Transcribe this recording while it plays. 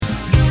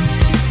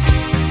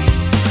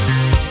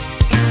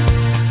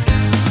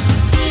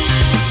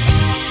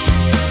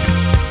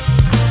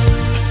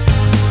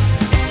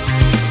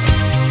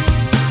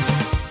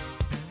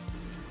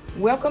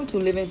to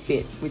Living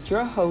Fit with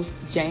your hosts,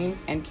 James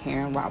and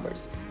Karen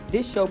Roberts.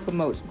 This show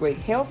promotes great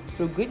health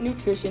through good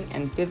nutrition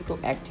and physical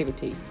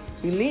activity,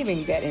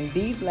 believing that in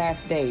these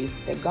last days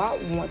that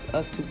God wants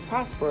us to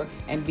prosper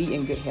and be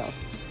in good health.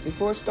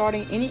 Before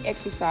starting any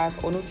exercise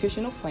or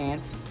nutritional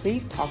plan,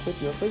 please talk with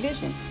your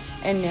physician.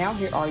 And now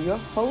here are your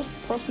hosts,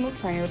 personal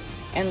trainers,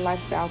 and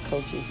lifestyle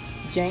coaches,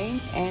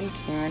 James and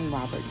Karen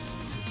Roberts.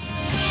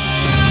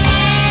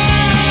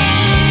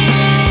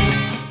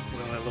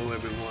 Well, hello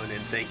everyone,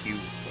 and thank you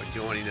for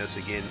joining us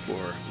again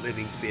for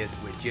Living Fit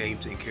with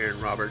James and Karen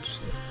Roberts.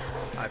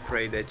 I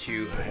pray that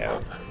you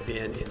have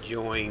been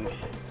enjoying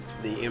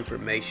the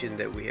information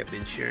that we have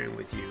been sharing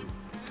with you,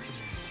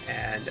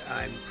 and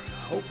I'm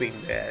hoping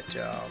that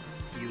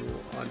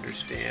you'll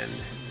understand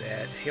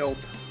that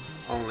health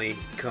only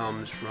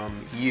comes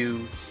from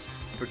you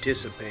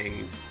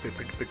participating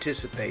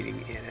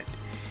in it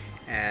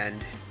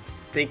and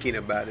thinking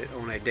about it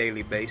on a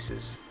daily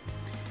basis.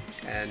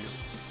 And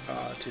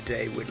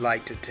today we'd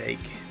like to take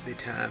the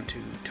time to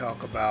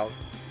talk about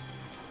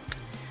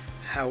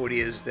how it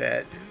is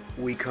that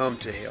we come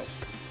to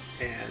health,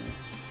 and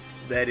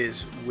that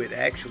is with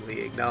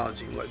actually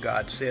acknowledging what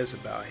God says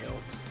about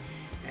health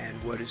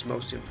and what is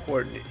most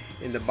important.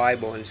 In the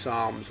Bible, in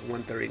Psalms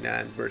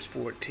 139 verse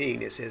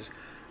 14, it says,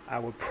 I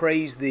will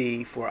praise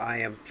thee, for I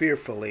am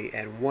fearfully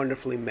and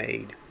wonderfully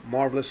made.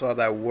 Marvelous are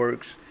thy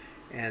works,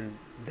 and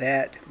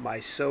that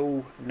my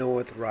soul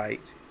knoweth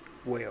right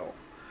well.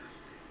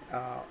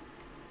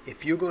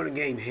 If you're going to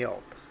gain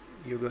health,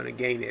 you're going to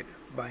gain it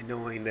by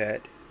knowing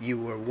that you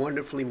were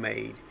wonderfully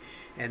made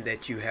and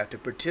that you have to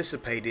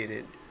participate in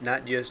it,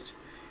 not just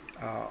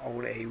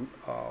on a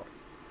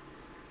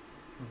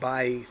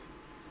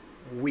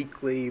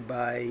bi-weekly,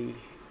 by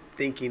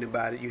thinking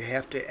about it. You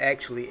have to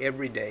actually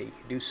every day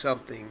do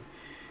something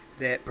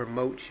that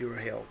promotes your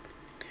health.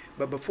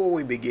 But before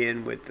we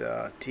begin with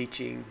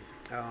teaching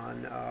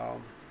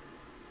on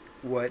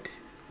what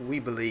we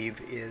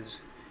believe is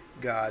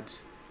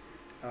God's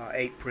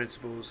 8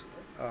 principles: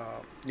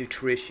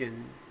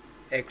 nutrition,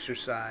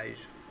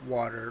 exercise,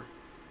 water,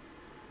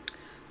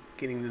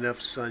 getting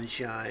enough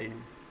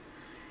sunshine,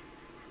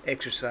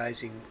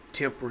 exercising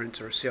temperance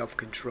or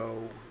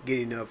self-control,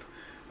 getting enough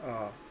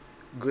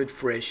good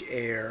fresh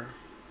air,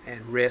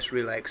 and rest,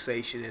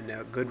 relaxation, and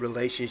a good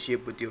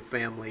relationship with your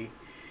family.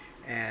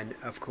 And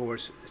of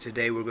course,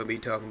 today we're going to be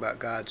talking about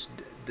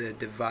the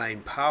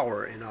divine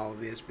power in all of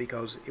this,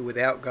 because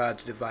without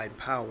God's divine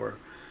power,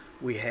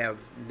 we have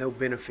no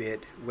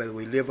benefit whether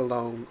we live a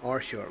long or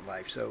short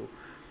life. So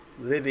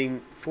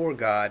living for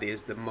God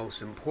is the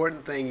most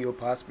important thing you'll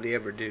possibly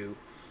ever do.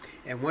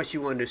 And once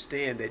you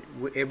understand that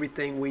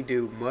everything we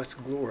do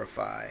must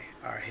glorify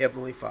our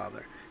Heavenly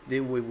Father,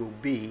 then we will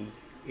be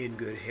in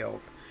good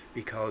health,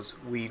 because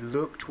we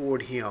look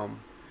toward Him,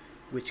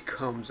 which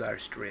comes our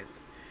strength.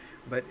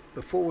 But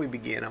before we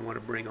begin, I want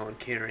to bring on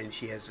Karen.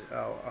 She has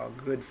a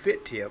good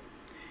fit tip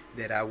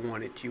that I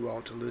wanted you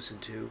all to listen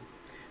to.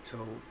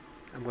 So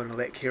I'm going to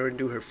let Karen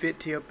do her fit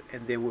tip,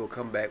 and then we'll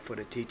come back for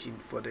the teaching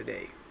for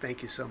today.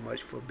 Thank you so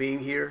much for being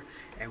here,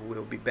 and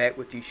we'll be back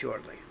with you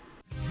shortly.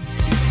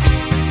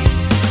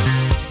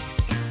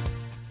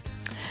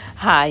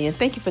 Hi, and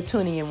thank you for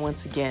tuning in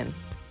once again.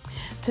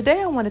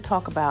 Today I want to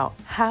talk about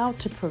how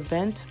to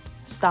prevent,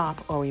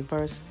 stop, or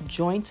reverse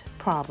joint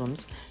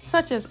problems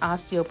such as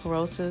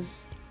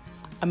osteoporosis,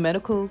 a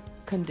medical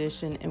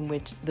condition in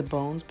which the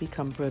bones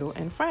become brittle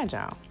and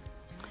fragile.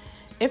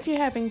 If you're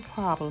having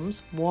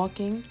problems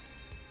walking,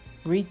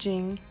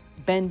 reaching,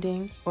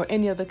 bending, or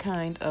any other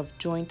kind of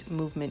joint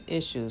movement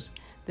issues,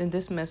 then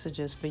this message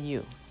is for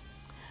you.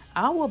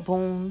 Our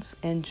bones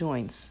and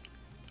joints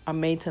are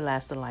made to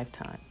last a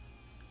lifetime.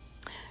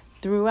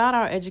 Throughout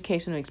our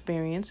educational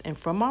experience and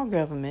from our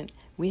government,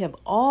 we have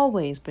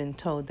always been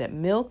told that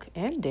milk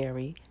and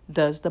dairy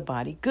does the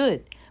body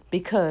good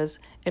because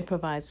it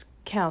provides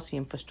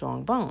calcium for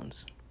strong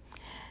bones.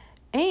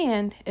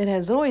 And it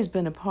has always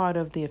been a part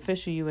of the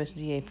official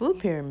USDA food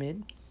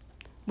pyramid,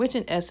 which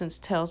in essence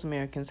tells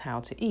Americans how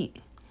to eat.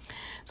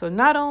 So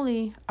not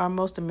only are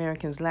most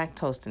Americans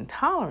lactose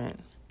intolerant,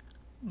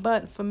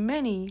 but for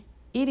many,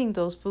 eating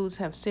those foods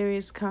have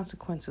serious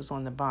consequences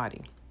on the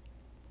body.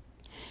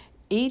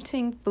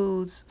 Eating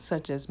foods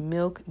such as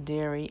milk,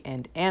 dairy,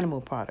 and animal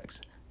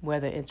products,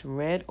 whether it's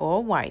red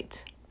or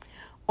white,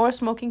 or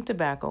smoking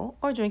tobacco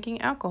or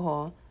drinking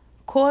alcohol,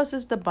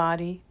 causes the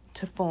body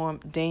to form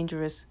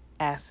dangerous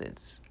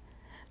acids.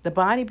 The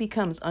body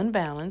becomes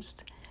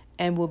unbalanced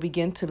and will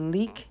begin to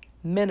leak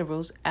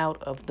minerals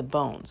out of the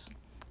bones.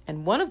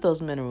 And one of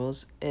those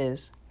minerals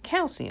is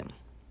calcium.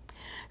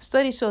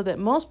 Studies show that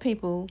most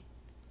people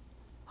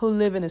who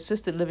live in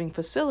assisted living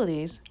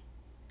facilities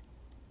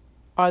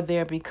are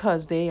there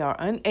because they are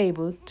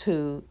unable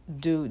to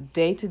do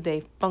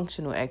day-to-day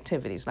functional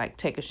activities like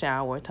take a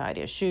shower, tie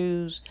their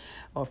shoes,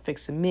 or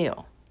fix a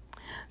meal.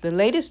 The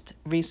latest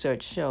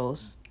research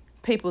shows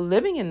people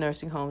living in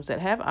nursing homes that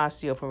have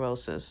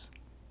osteoporosis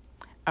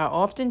are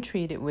often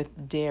treated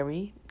with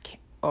dairy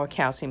or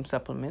calcium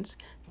supplements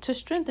to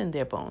strengthen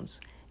their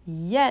bones,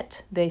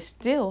 yet they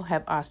still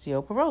have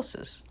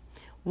osteoporosis.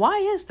 Why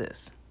is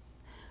this?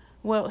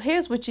 Well,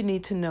 here's what you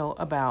need to know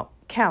about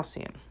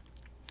calcium.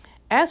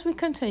 As we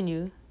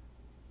continue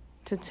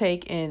to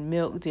take in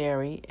milk,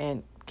 dairy,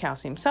 and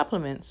calcium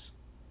supplements,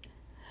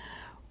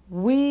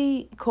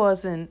 we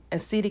cause an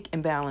acidic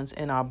imbalance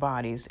in our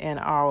bodies, and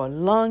our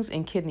lungs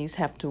and kidneys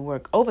have to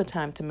work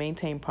overtime to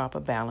maintain proper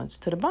balance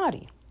to the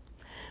body.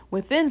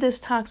 Within this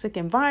toxic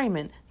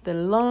environment, the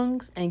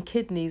lungs and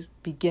kidneys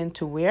begin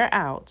to wear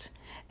out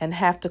and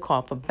have to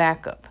call for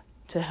backup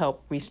to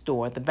help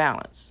restore the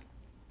balance.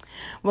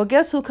 Well,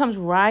 guess who comes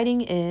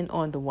riding in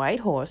on the white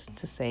horse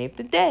to save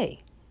the day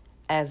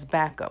as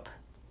backup?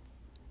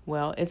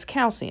 Well, it's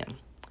calcium.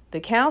 The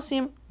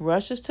calcium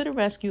rushes to the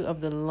rescue of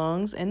the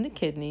lungs and the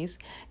kidneys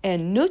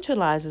and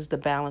neutralizes the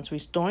balance,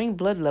 restoring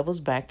blood levels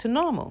back to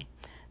normal.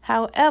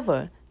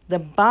 However, the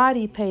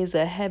body pays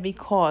a heavy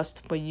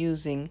cost for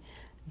using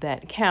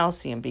that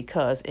calcium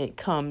because it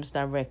comes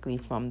directly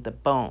from the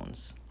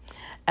bones.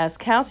 As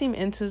calcium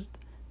enters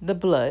the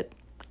blood,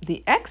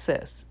 the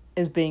excess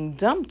is being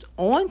dumped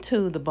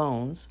onto the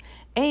bones,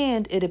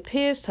 and it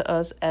appears to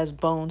us as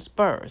bone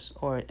spurs,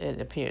 or it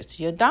appears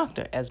to your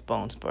doctor as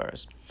bone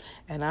spurs.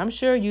 And I'm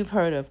sure you've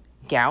heard of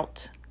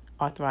gout,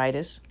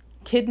 arthritis,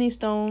 kidney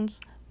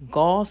stones,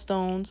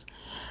 gallstones.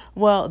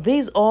 Well,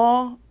 these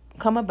all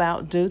come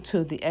about due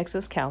to the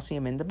excess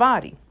calcium in the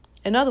body.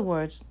 In other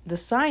words, the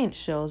science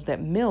shows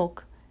that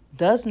milk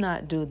does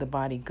not do the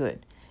body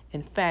good.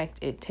 In fact,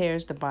 it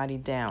tears the body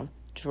down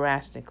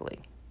drastically.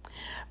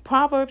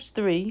 Proverbs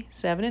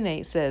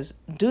 3:7-8 says,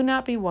 "Do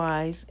not be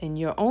wise in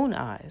your own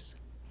eyes.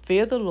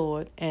 Fear the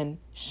Lord and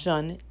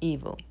shun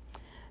evil.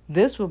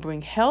 This will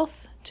bring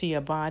health to your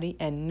body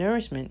and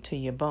nourishment to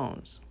your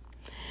bones."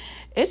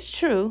 It's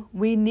true,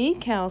 we need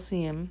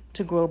calcium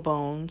to grow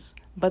bones,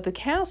 but the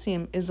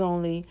calcium is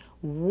only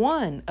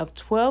one of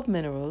 12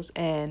 minerals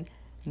and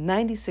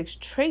 96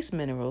 trace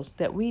minerals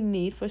that we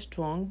need for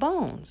strong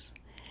bones.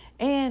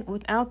 And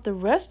without the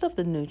rest of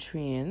the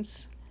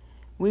nutrients,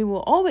 we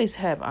will always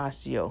have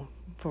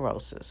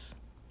osteoporosis.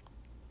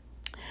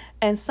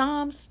 And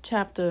Psalms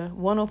chapter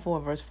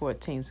 104 verse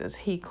 14 says,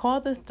 "He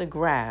causeth the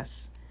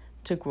grass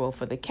to grow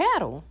for the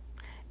cattle,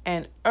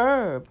 and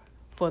herb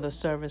for the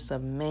service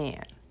of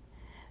man,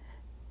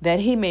 that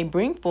he may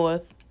bring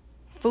forth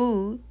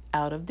food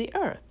out of the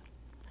earth."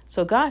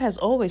 So God has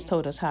always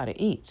told us how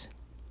to eat.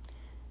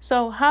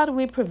 So how do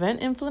we prevent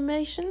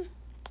inflammation?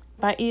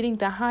 By eating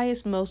the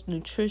highest, most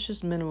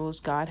nutritious minerals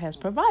God has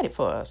provided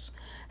for us,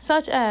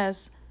 such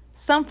as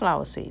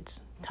sunflower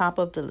seeds, top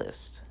of the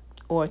list,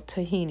 or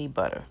tahini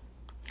butter,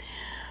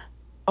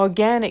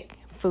 organic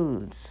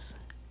foods,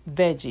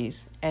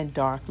 veggies, and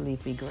dark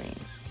leafy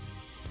greens.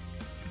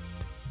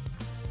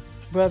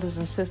 Brothers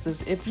and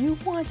sisters, if you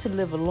want to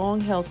live a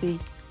long, healthy,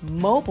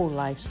 mobile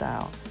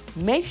lifestyle,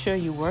 make sure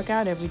you work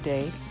out every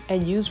day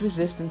and use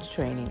resistance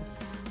training.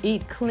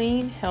 Eat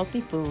clean,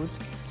 healthy foods,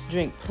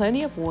 drink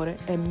plenty of water,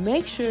 and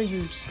make sure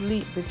you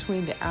sleep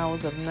between the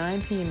hours of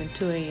 9 p.m. and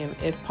 2 a.m.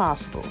 if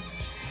possible.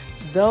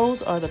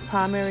 Those are the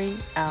primary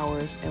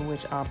hours in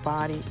which our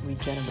body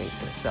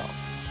regenerates itself.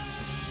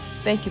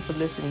 Thank you for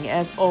listening.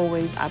 As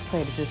always, I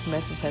pray that this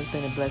message has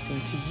been a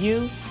blessing to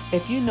you.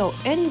 If you know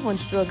anyone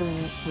struggling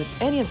with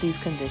any of these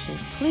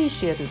conditions, please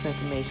share this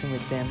information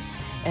with them.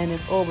 And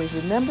as always,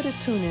 remember to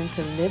tune in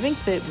to Living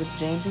Fit with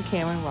James and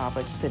Karen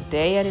Roberts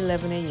today at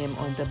 11 a.m.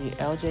 on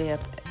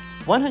WLJF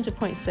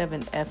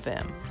 100.7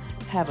 FM.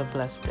 Have a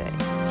blessed day.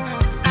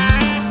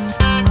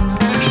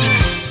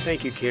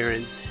 Thank you,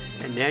 Karen.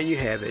 And now you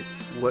have it.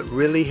 What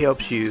really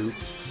helps you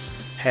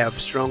have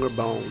stronger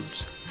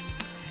bones.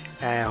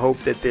 I hope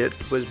that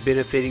was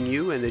benefiting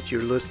you and that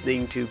you're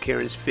listening to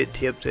Karen's Fit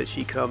Tips as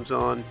she comes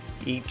on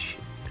each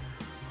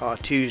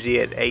Tuesday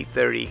at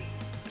 8:30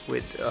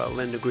 with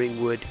Linda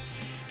Greenwood.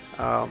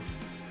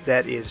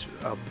 That is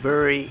a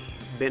very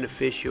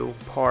beneficial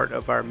part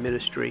of our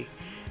ministry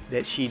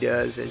that she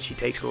does, and she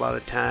takes a lot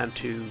of time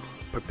to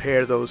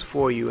prepare those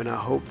for you, and I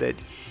hope that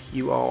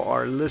you all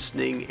are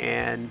listening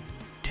and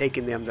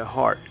taking them to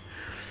heart.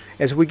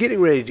 As we're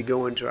getting ready to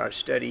go into our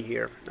study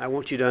here, I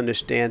want you to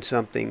understand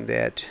something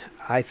that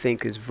I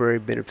think is very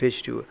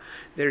beneficial to you.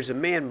 There's a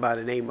man by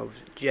the name of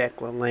Jack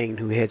LaLanne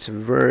who had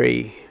some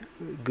very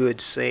good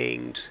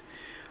sayings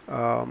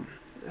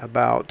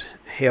about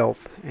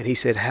health, and he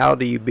said, "How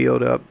do you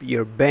build up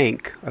your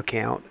bank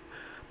account?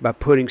 By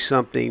putting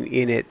something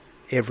in it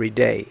every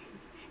day.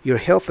 Your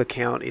health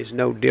account is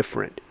no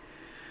different.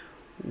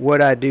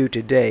 What I do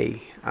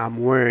today,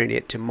 I'm wearing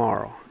it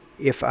tomorrow.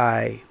 If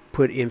I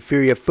put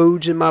inferior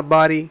foods in my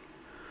body,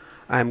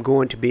 I'm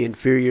going to be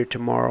inferior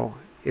tomorrow.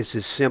 It's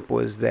as simple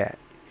as that."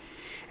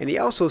 And he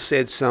also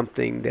said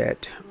something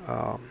that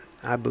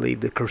I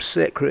believe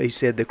he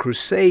said the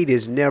crusade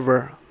is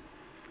never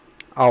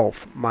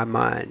off my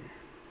mind.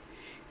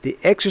 The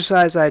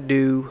exercise I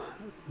do,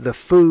 the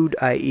food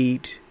I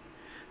eat,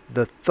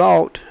 the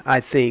thought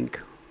I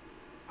think,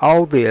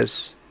 all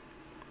this,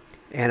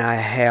 and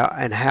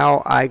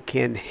how I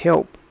can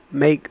help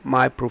make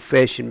my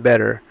profession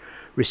better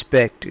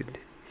respected.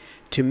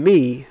 To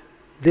me,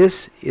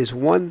 this is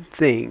one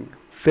thing,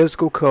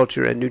 physical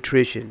culture and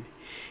nutrition,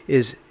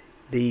 is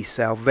the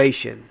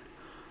salvation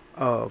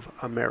of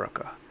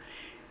America.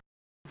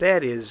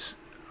 That is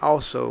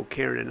also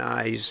Karen and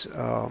I's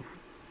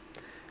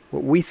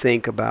what we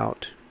think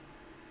about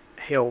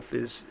health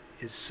is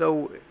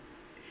so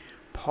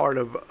part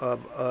of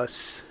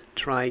us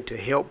trying to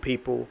help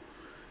people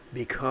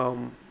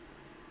become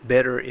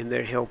better in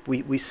their health.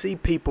 We see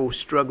people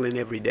struggling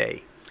every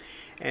day,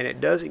 and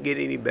it doesn't get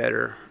any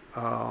better.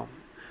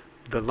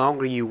 The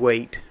longer you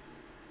wait,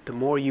 the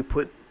more you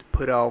put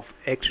off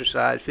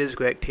exercise,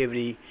 physical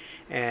activity,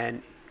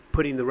 and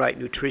putting the right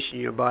nutrition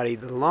in your body,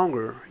 the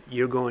longer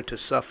you're going to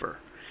suffer.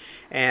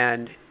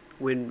 And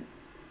when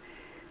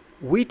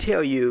we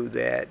tell you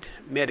that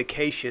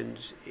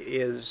medications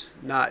is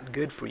not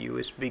good for you,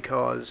 it's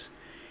because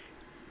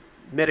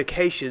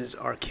medications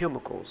are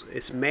chemicals.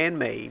 It's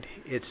man-made.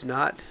 It's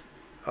not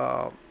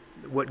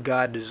what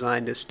God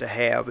designed us to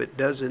have. It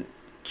doesn't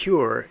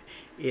cure,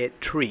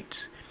 it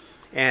treats.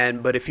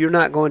 But if you're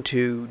not going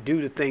to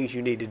do the things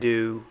you need to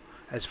do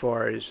as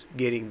far as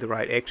getting the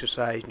right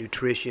exercise,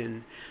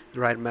 nutrition, the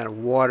right amount of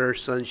water,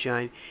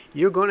 sunshine,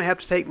 you're going to have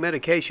to take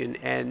medication.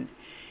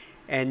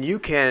 And you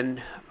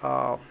can,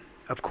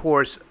 of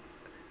course,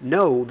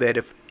 know that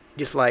if,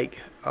 just like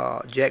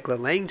Jack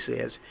LaLanne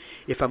says,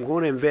 if I'm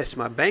going to invest in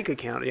my bank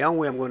account, the only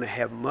way I'm going to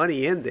have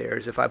money in there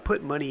is if I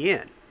put money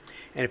in.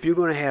 And if you're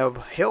going to have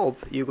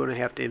health, you're going to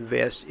have to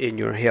invest in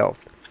your health.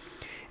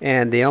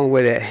 And the only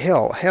way that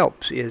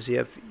helps is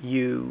if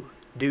you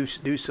do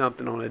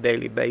something on a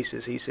daily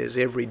basis. He says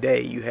every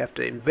day you have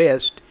to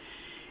invest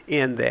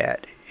in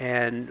that,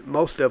 and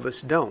most of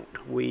us don't.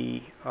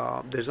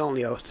 There's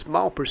only a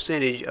small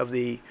percentage of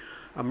the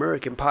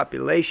American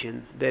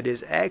population that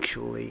is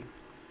actually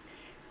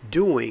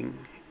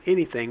doing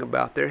anything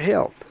about their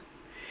health.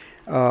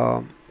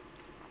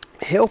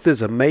 Health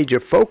is a major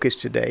focus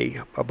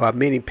today by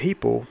many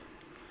people,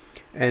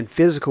 and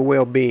physical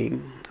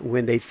well-being.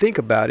 When they think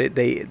about it,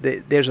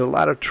 there's a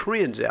lot of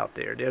trends out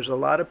there. There's a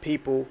lot of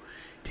people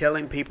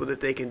telling people that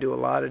they can do a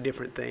lot of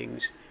different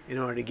things in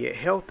order to get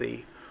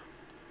healthy.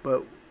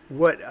 But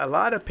what a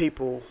lot of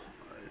people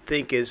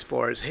think as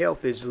far as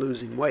health is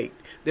losing weight.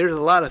 There's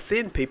a lot of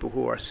thin people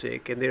who are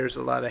sick, and there's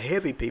a lot of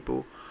heavy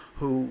people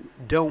who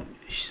don't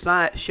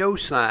show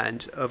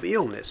signs of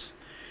illness.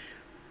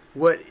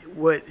 What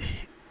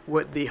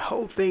the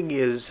whole thing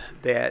is,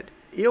 that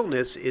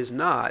illness is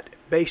not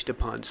based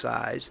upon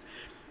size.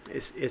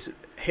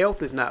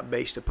 Health is not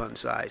based upon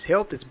size.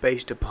 Health is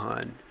based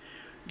upon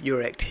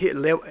your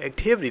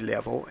activity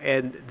level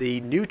and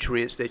the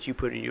nutrients that you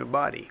put in your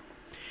body.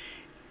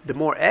 The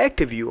more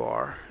active you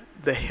are,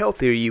 the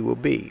healthier you will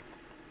be.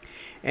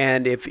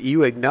 And if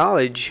you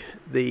acknowledge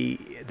the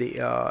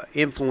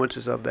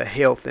influences of the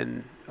health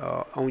and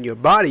on your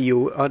body,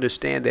 you'll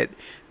understand that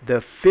the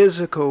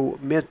physical,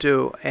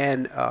 mental,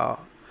 and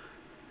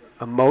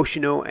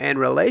emotional and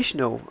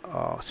relational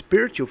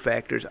spiritual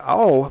factors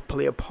all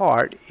play a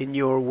part in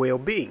your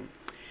well-being.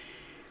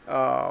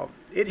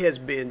 It has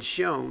been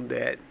shown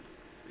that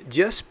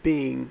just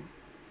being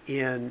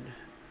in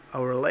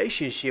a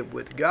relationship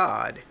with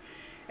God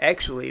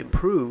actually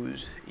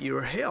improves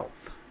your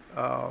health.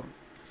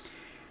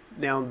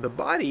 Now, the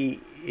body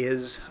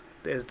is,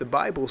 as the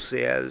Bible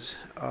says,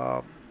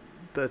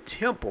 the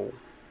temple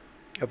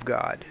of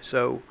God.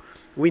 So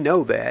we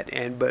know that,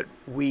 but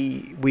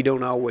we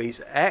don't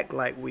always act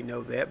like we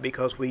know that,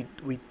 because we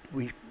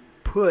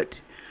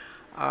put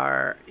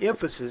our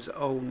emphasis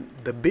on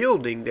the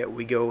building that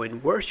we go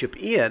and worship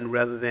in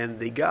rather than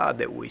the God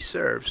that we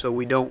serve. So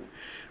we don't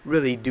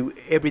really do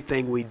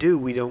everything we do.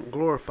 We don't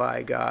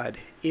glorify God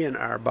in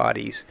our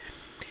bodies.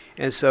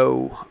 And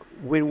so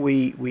when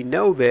we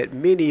know that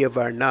many of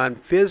our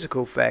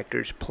non-physical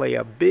factors play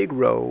a big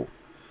role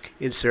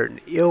in certain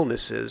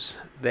illnesses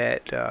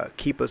that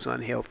keep us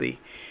unhealthy,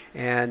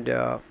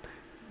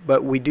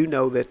 but we do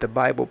know that the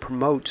Bible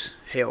promotes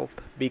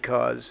health,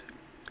 because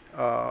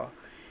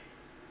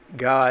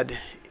God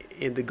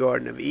in the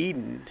Garden of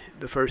Eden,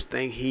 the first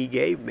thing he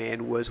gave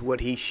man was what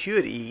he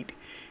should eat.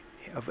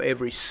 Of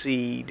every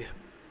seed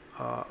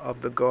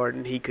of the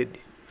garden he could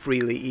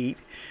freely eat.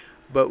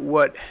 But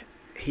what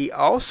he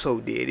also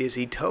did is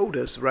he told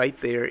us right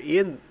there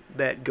in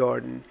that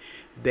garden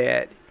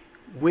that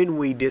when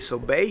we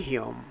disobey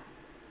him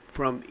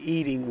from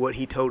eating what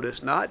he told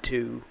us not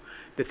to,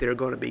 that there are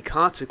going to be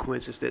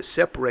consequences that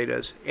separate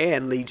us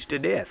and leads to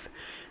death.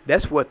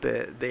 That's what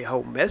the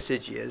whole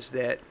message is,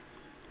 that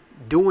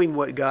doing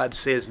what God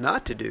says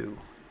not to do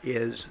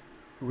is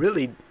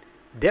really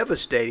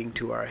devastating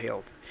to our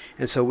health.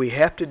 And so we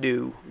have to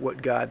do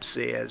what God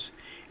says,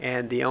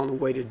 and the only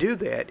way to do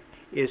that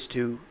is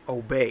to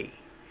obey.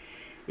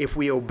 If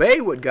we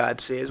obey what God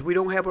says, we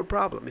don't have a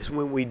problem. It's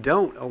when we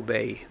don't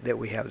obey that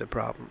we have the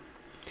problem.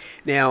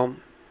 Now,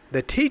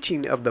 the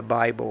teaching of the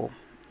Bible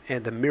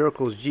and the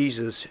miracles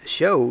Jesus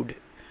showed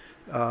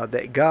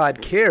that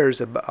God cares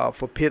about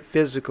for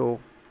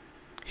physical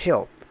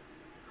health.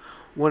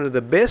 One of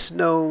the best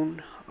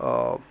known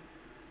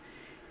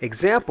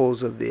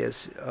examples of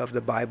this, of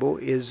the Bible,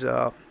 is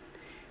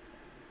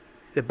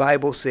the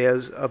Bible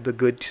says of the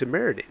Good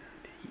Samaritan.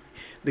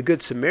 The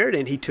Good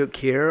Samaritan, he took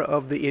care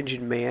of the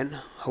injured man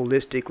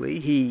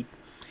holistically,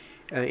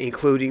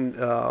 including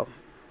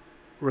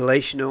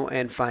relational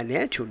and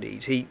financial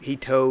needs.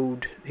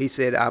 He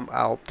said,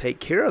 I'll take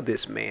care of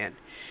this man.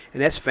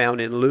 And that's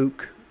found in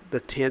Luke, the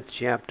 10th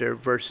chapter,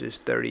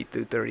 verses 30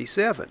 through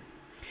 37.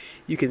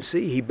 You can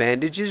see he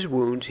bandaged his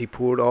wounds, he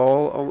poured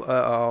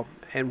oil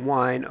and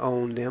wine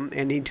on them,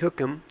 and he took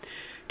him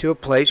to a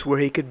place where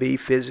he could be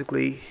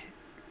physically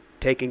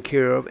taken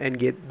care of and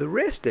get the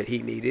rest that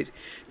he needed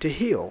to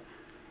heal.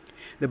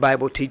 The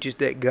Bible teaches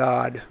that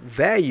God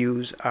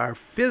values our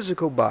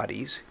physical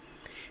bodies.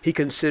 He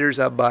considers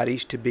our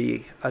bodies to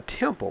be a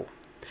temple,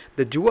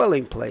 the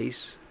dwelling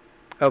place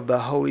of the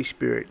Holy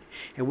Spirit.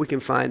 And we can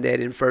find that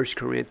in 1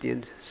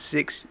 Corinthians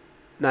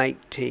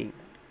 6:19.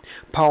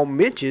 Paul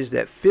mentions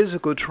that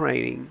physical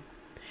training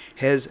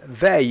has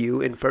value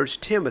in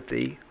 1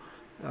 Timothy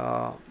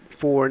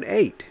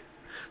 4:8.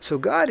 So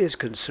God is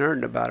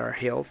concerned about our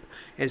health,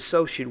 and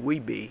so should we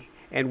be.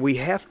 And we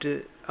have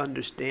to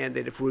understand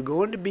that if we're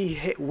going to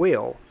be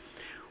well,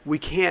 we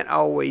can't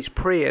always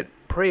pray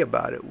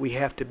about it. We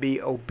have to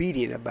be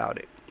obedient about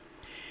it.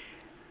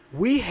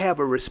 We have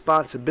a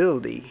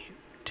responsibility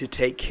to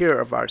take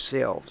care of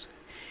ourselves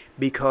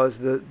because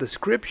the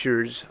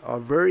scriptures are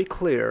very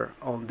clear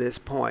on this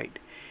point,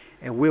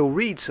 and we'll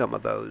read some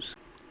of those.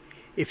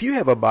 If you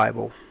have a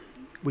Bible,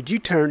 would you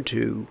turn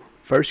to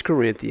 1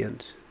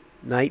 Corinthians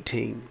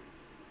 19,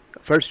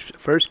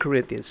 1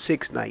 Corinthians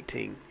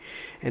 6:19,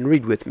 and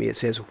read with me. It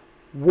says,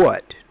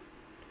 "What?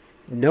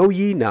 Know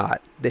ye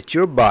not that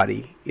your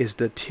body is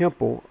the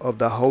temple of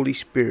the Holy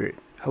Spirit,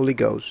 Holy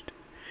Ghost,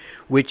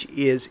 which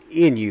is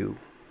in you,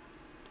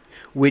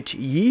 which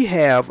ye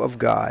have of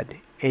God,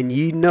 and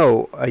ye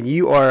know, and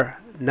you are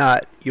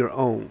not your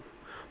own,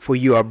 for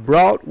you are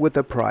bought with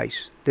a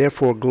price.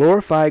 Therefore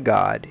glorify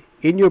God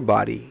in your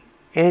body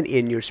and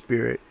in your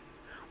spirit,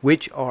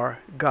 which are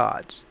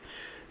God's."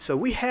 So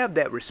we have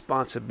that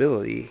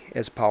responsibility,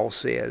 as Paul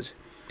says,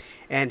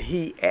 and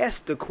he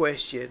asked the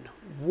question,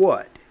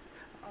 what?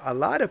 A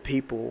lot of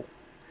people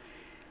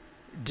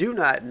do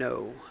not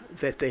know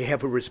that they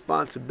have a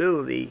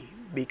responsibility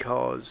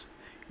because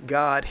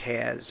God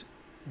has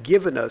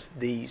given us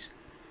these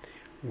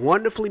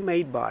wonderfully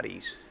made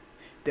bodies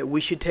that we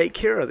should take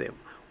care of them.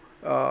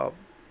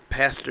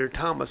 Pastor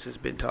Thomas has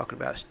been talking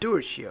about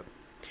stewardship.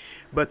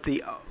 But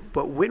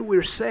when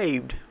we're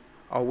saved,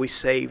 are we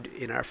saved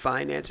in our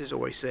finances, or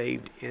are we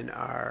saved in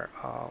our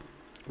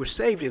we're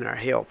saved in our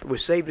health, we're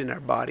saved in our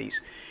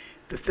bodies.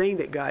 The thing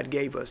that God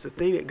gave us, the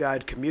thing that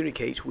God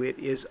communicates with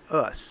is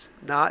us,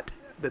 not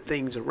the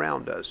things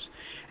around us.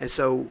 And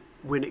so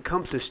when it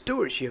comes to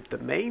stewardship, the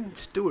main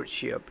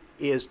stewardship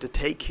is to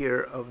take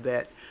care of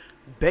that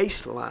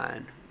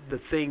baseline, the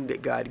thing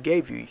that God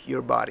gave you,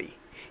 your body.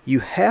 You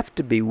have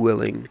to be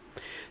willing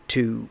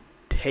to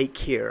take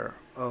care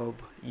of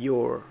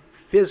your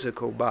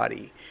physical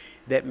body.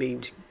 That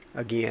means,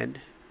 again,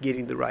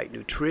 getting the right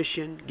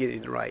nutrition,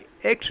 getting the right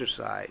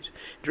exercise,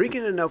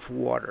 drinking enough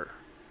water,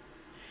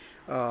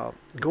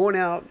 going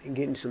out and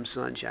getting some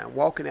sunshine,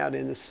 walking out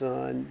in the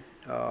sun,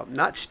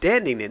 not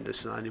standing in the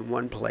sun in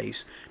one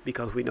place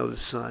because we know the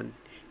sun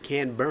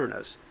can burn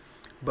us.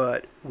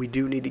 But we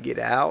do need to get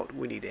out.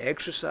 We need to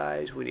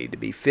exercise. We need to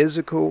be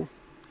physical.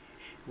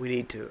 We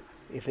need to,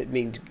 if it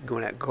means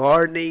going out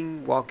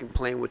gardening, walking,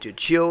 playing with your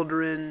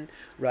children,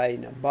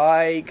 riding a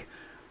bike,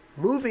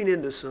 moving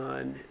in the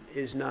sun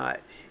is not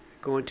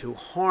going to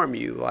harm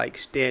you like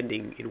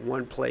standing in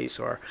one place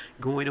or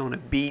going on a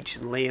beach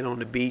and laying on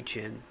the beach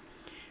and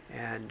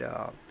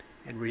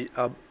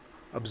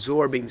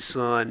absorbing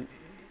sun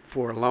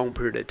for a long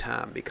period of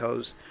time,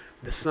 because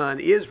the sun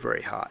is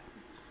very hot.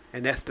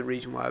 And that's the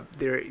reason why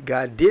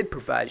God did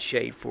provide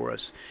shade for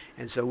us,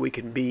 and so we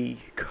can be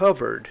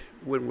covered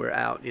when we're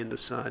out in the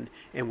sun.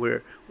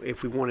 And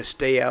if we want to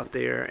stay out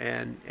there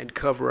and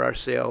cover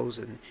ourselves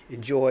and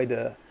enjoy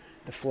the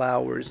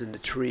flowers and the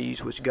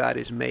trees which God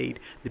has made,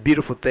 the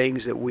beautiful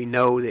things that we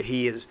know that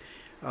He has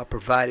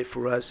provided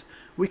for us,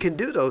 we can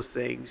do those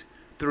things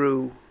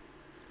through,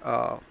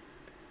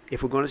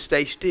 if we're going to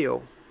stay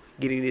still,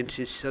 getting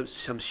into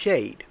some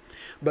shade.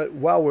 But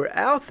while we're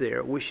out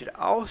there, we should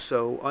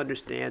also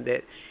understand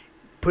that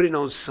putting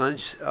on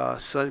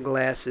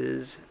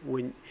sunglasses,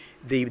 when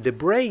the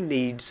brain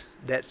needs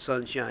that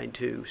sunshine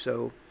too.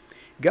 So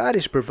God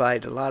has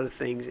provided a lot of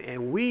things,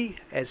 and we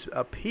as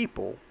a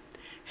people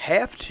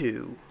have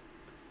to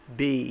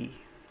be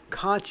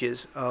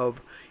conscious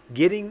of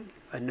getting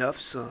enough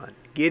sun,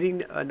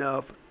 getting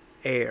enough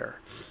air,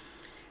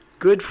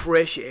 good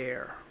fresh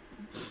air,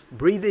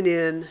 breathing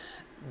in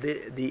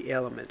the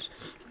elements.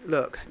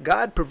 Look,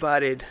 God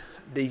provided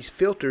these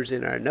filters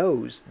in our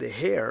nose, the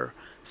hair,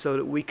 so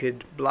that we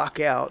could block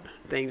out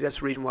things. That's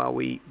the reason why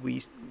we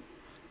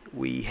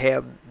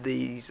have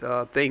these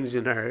things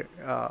in our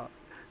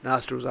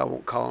nostrils. I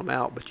won't call them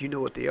out, but you know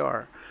what they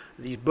are.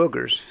 These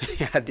boogers.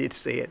 I did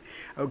say it.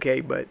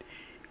 Okay, but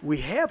we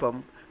have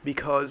them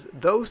because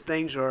those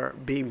things are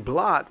being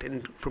blocked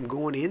and from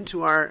going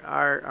into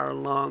our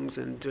lungs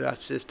and to our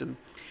system.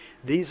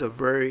 These are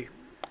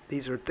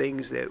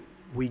things that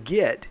we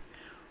get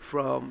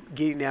from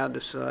getting out in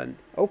the sun.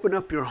 Open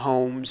up your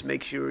homes.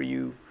 Make sure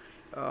you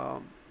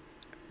um,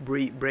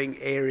 bring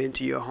air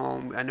into your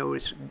home. I know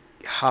it's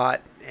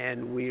hot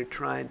and we're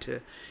trying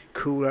to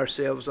cool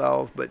ourselves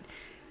off, but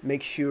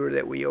make sure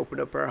that we open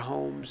up our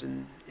homes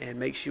and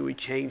make sure we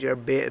change our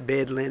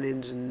bed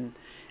linens and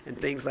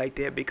things like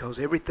that, because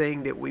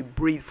everything that we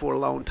breathe for a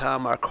long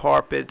time, our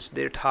carpets,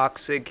 they're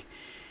toxic.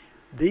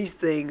 These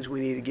things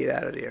we need to get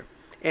out of there.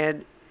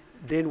 And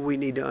then we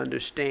need to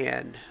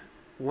understand,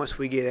 once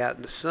we get out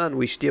in the sun,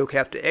 we still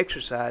have to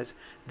exercise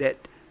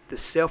that the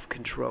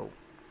self-control.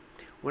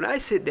 When I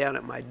sit down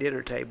at my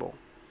dinner table,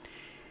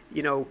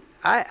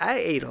 I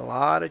ate a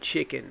lot of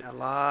chicken, a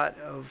lot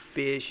of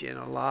fish, and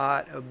a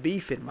lot of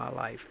beef in my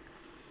life.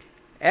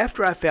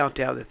 After I found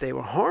out that they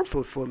were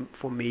harmful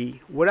for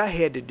me, what I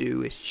had to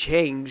do is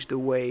change the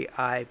way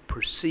I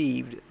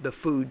perceived the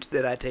foods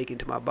that I take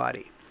into my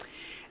body.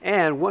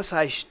 And once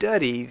I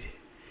studied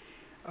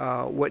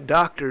what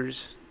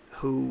doctors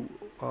who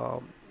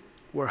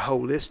were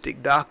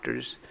holistic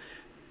doctors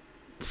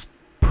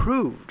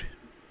proved,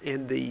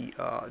 in the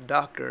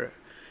Dr.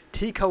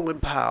 T. Colin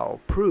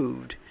Powell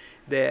proved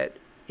that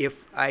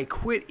if I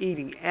quit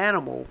eating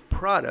animal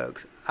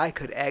products, I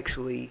could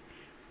actually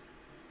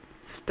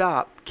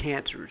stop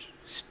cancers,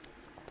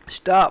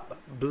 stop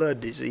blood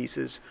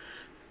diseases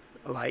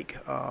like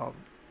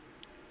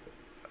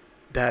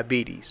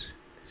diabetes,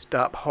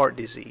 stop heart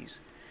disease.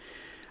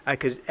 I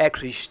could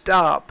actually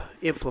stop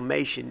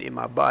inflammation in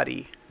my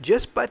body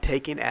just by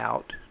taking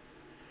out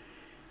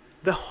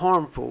the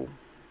harmful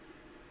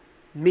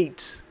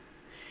meats,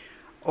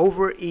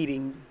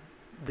 overeating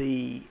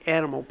the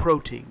animal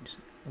proteins,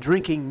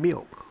 drinking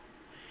milk.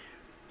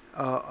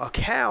 A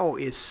cow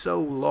is so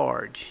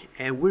large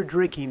and we're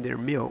drinking their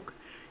milk.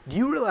 Do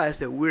you realize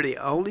that we're the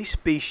only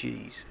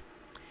species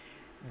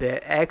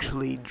that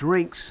actually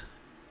drinks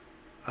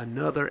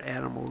another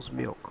animal's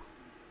milk?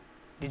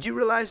 Did you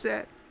realize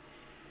that?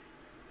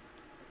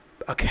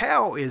 A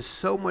cow is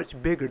so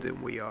much bigger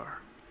than we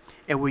are.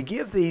 And we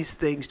give these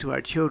things to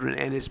our children,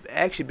 and it's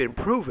actually been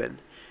proven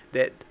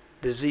that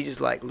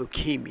diseases like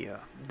leukemia,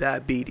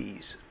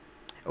 diabetes,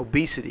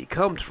 obesity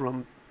comes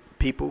from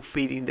people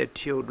feeding their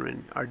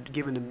children or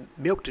giving them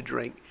milk to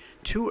drink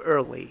too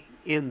early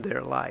in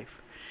their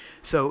life.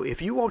 So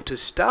if you want to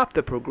stop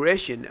the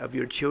progression of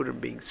your children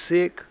being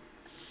sick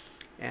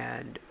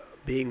and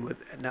being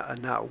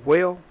not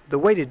well, the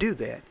way to do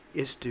that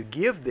is to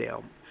give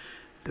them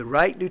the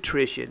right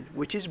nutrition,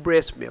 which is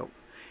breast milk.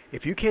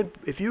 If you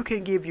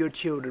can give your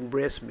children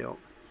breast milk,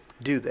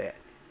 do that.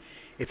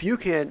 If you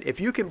can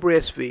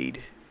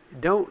breastfeed,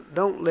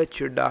 don't let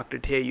your doctor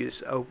tell you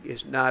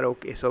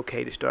it's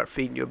okay to start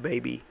feeding your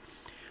baby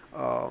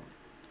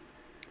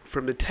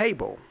from the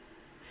table.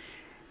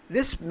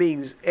 This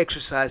means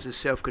exercising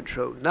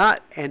self-control.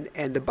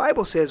 And the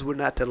Bible says we're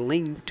not to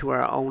lean to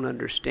our own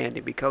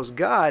understanding, because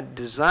God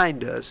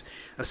designed us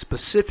a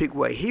specific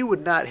way. He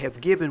would not have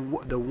given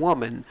the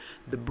woman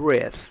the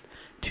breath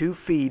to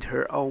feed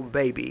her own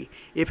baby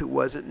if it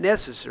wasn't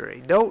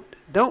necessary.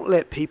 Don't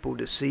let people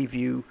deceive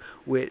you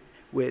with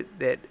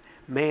that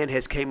man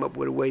has came up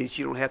with a way that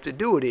you don't have to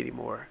do it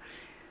anymore.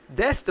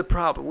 That's the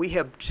problem. We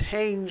have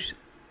changed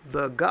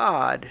the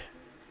God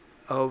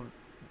of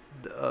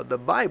the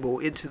Bible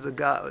into the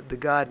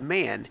God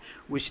man,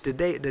 which the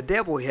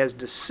devil has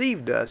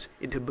deceived us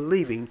into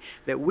believing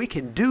that we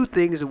can do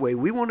things the way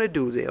we want to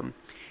do them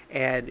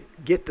and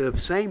get the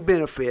same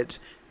benefits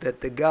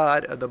that the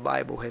God of the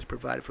Bible has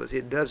provided for us.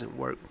 It doesn't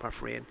work, my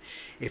friend.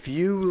 If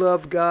you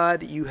love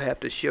God, you have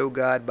to show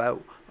God by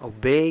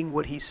obeying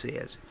what He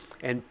says.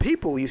 And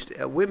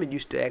women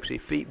used to actually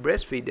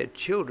breastfeed their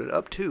children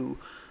up to,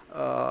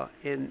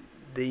 in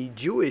the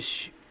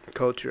Jewish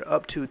culture,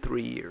 up to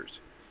 3 years.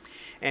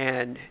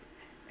 And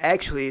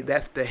actually,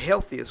 that's the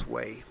healthiest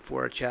way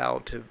for a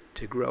child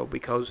to grow,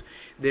 because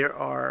there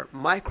are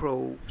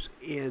microbes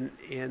in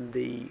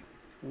the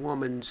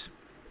woman's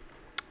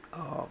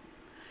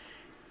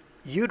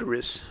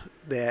uterus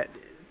that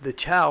the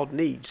child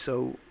needs.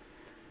 So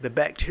the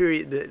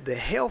bacteria, the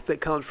health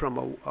that comes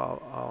from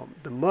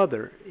the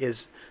mother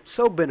is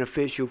so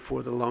beneficial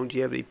for the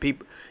longevity.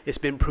 It's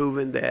been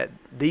proven that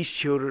these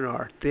children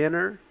are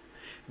thinner,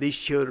 these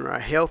children are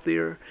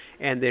healthier,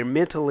 and they're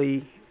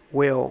mentally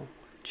well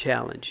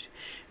challenged.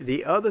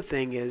 The other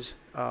thing is,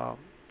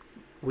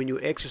 when you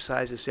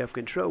exercise in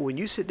self-control, when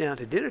you sit down at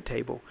the dinner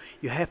table,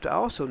 you have to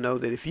also know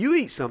that if you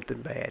eat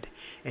something bad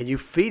and you're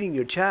feeding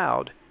your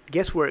child,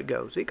 guess where it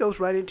goes? It goes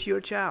right into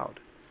your child.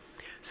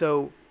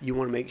 So you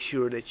want to make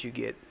sure that you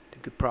get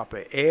the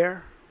proper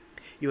air.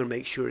 You want to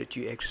make sure that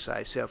you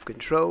exercise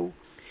self-control,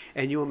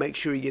 and you want to make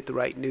sure you get the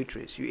right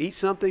nutrients. You eat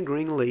something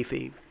green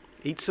leafy.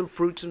 Eat some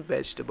fruits and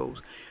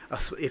vegetables.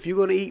 If you're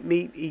going to eat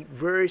meat, eat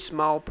very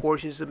small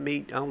portions of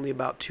meat, only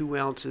about 2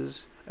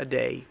 ounces a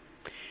day.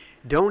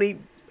 Don't eat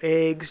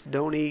eggs.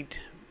 Don't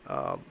eat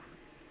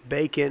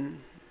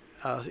bacon.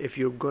 If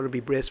you're going to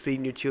be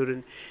breastfeeding your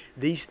children,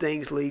 these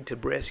things lead to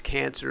breast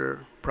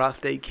cancer,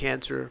 prostate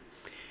cancer.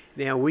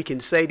 Now, we can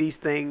say these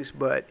things,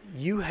 but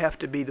you have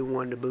to be the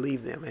one to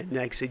believe them. And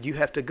like I said, you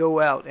have to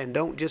go out and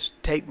don't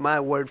just take my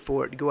word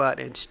for it. Go out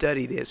and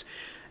study this.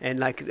 And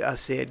like I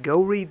said,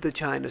 go read the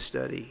China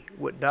Study,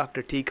 what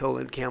Dr. T.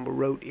 Colin Campbell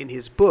wrote in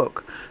his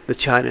book, The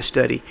China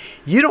Study.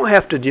 You don't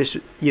have to just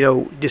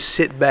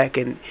sit back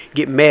and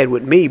get mad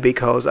with me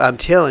because I'm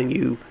telling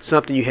you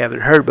something you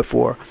haven't heard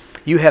before.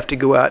 You have to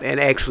go out and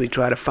actually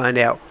try to find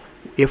out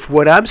if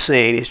what I'm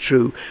saying is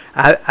true.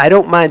 I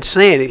don't mind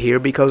saying it here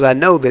because I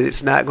know that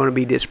it's not going to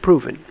be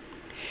disproven.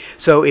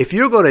 So if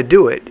you're going to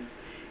do it,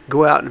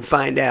 go out and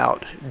find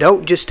out.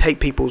 Don't just take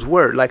people's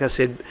word. Like I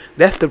said,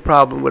 that's the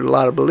problem with a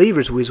lot of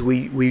believers is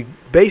we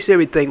base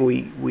everything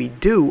we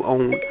do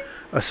on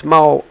a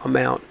small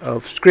amount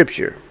of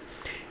Scripture.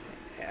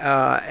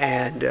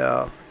 And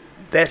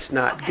that's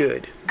not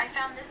good. I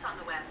found this on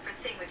the web for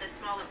thing with a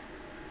smaller...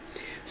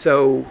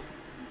 So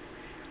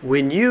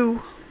when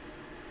you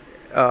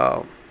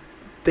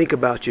think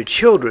about your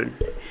children,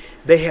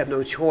 they have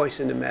no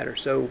choice in the matter.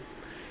 So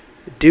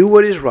do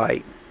what is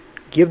right.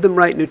 Give them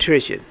right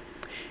nutrition.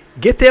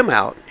 Get them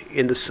out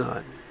in the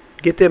sun.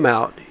 Get them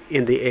out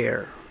in the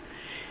air.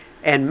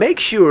 And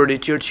make sure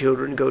that your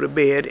children go to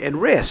bed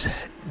and rest.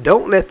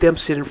 Don't let them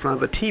sit in front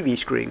of a TV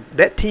screen.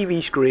 That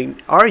TV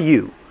screen are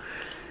you.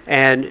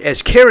 And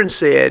as Karen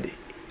said,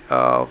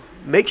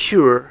 make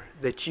sure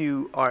that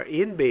you are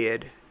in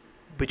bed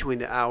between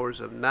the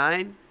hours of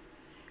 9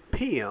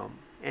 p.m.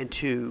 and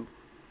 2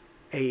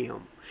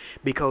 a.m.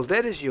 because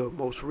that is your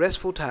most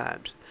restful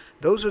times.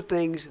 Those are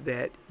things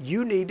that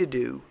you need to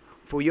do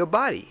for your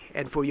body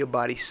and for your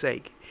body's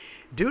sake.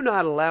 Do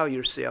not allow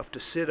yourself to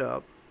sit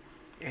up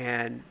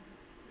and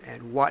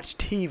watch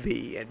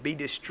TV and be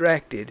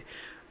distracted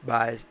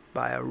by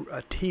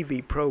a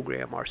TV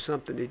program or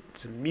something,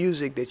 some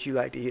music that you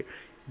like to hear.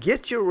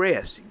 Get your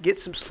rest. Get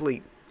some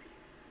sleep.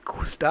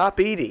 Stop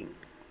eating.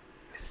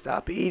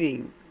 Stop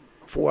eating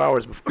 4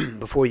 hours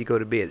before you go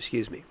to bed.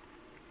 Excuse me.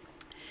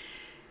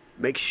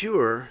 Make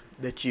sure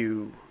that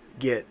you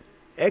get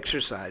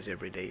exercise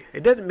every day.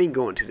 It doesn't mean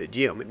going to the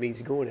gym. It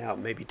means going out,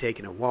 maybe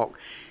taking a walk.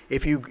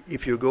 If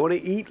you're going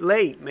to eat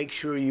late, make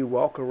sure you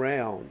walk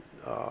around.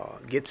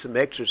 Get some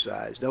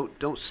exercise.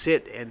 Don't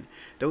sit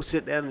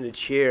down in the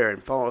chair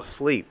and fall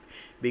asleep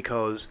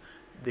because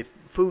the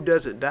food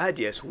doesn't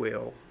digest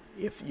well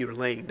if you're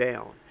laying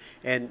down.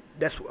 And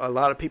that's a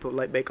lot of people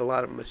make a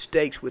lot of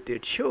mistakes with their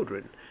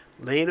children,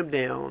 laying them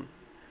down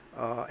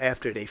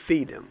after they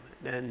feed them.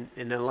 And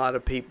a lot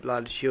of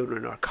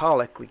children are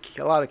colically,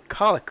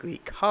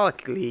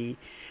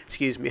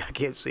 excuse me, I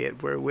can't say it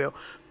very well,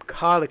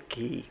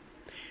 colicky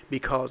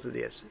because of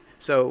this.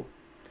 So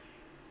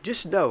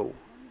just know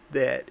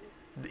that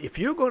if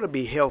you're going to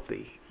be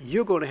healthy,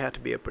 you're going to have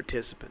to be a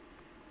participant.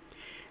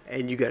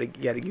 And you got to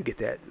get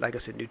that, like I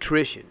said,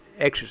 nutrition,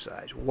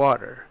 exercise,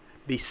 water,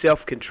 be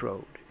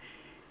self-controlled,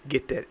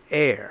 get that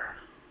air,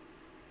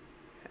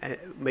 and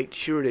make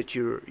sure that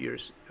you're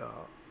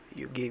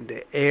getting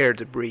the air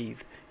to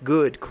breathe,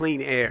 good,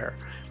 clean air.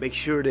 Make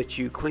sure that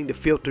you clean the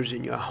filters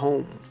in your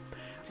home.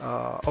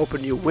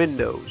 Open your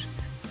windows.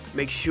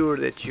 Make sure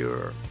that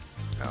you're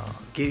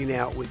getting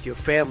out with your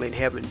family and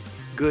having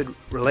good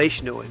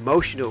relational,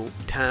 emotional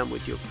time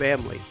with your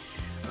family.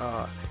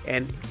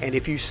 And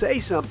if you say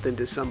something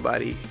to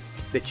somebody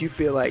that you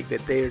feel like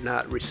that they are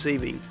not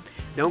receiving,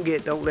 don't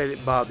let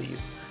it bother you,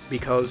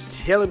 because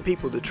telling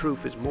people the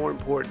truth is more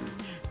important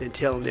than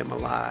telling them a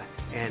lie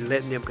and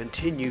letting them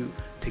continue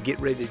to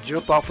get ready to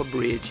jump off a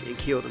bridge and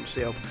kill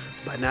themselves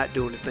by not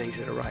doing the things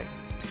that are right.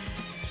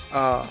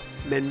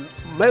 And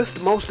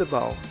most of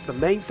all, the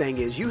main thing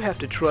is you have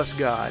to trust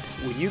God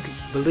when you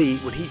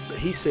believe when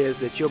He says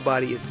that your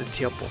body is the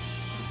temple.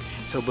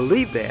 So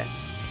believe that,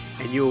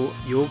 and you'll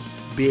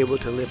be able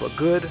to live a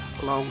good,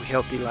 long,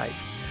 healthy life.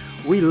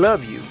 We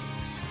love you,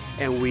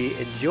 and we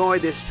enjoy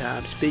this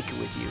time speaking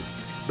with you.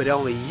 But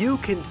only you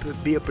can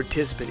be a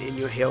participant in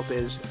your health,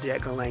 as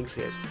Jacqueline Lang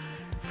said.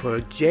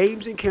 For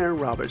James and Karen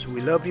Roberts,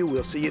 we love you.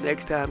 We'll see you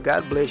next time.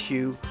 God bless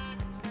you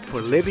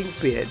for living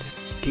fit.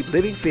 Keep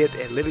living fit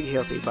and living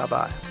healthy.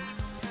 Bye-bye.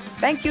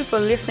 Thank you for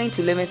listening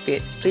to Living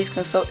Fit. Please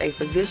consult a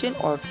physician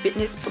or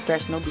fitness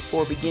professional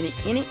before beginning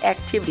any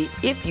activity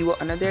if you are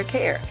under their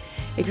care.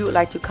 If you would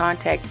like to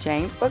contact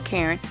James or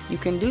Karen, you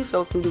can do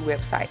so through the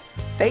website,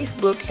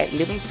 Facebook at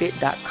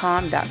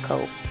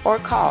livingfit.com.co, or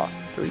call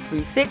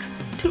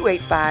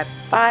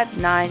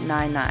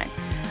 336-285-5999.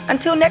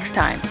 Until next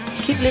time,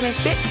 keep living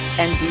fit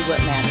and do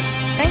what matters.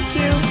 Thank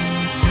you.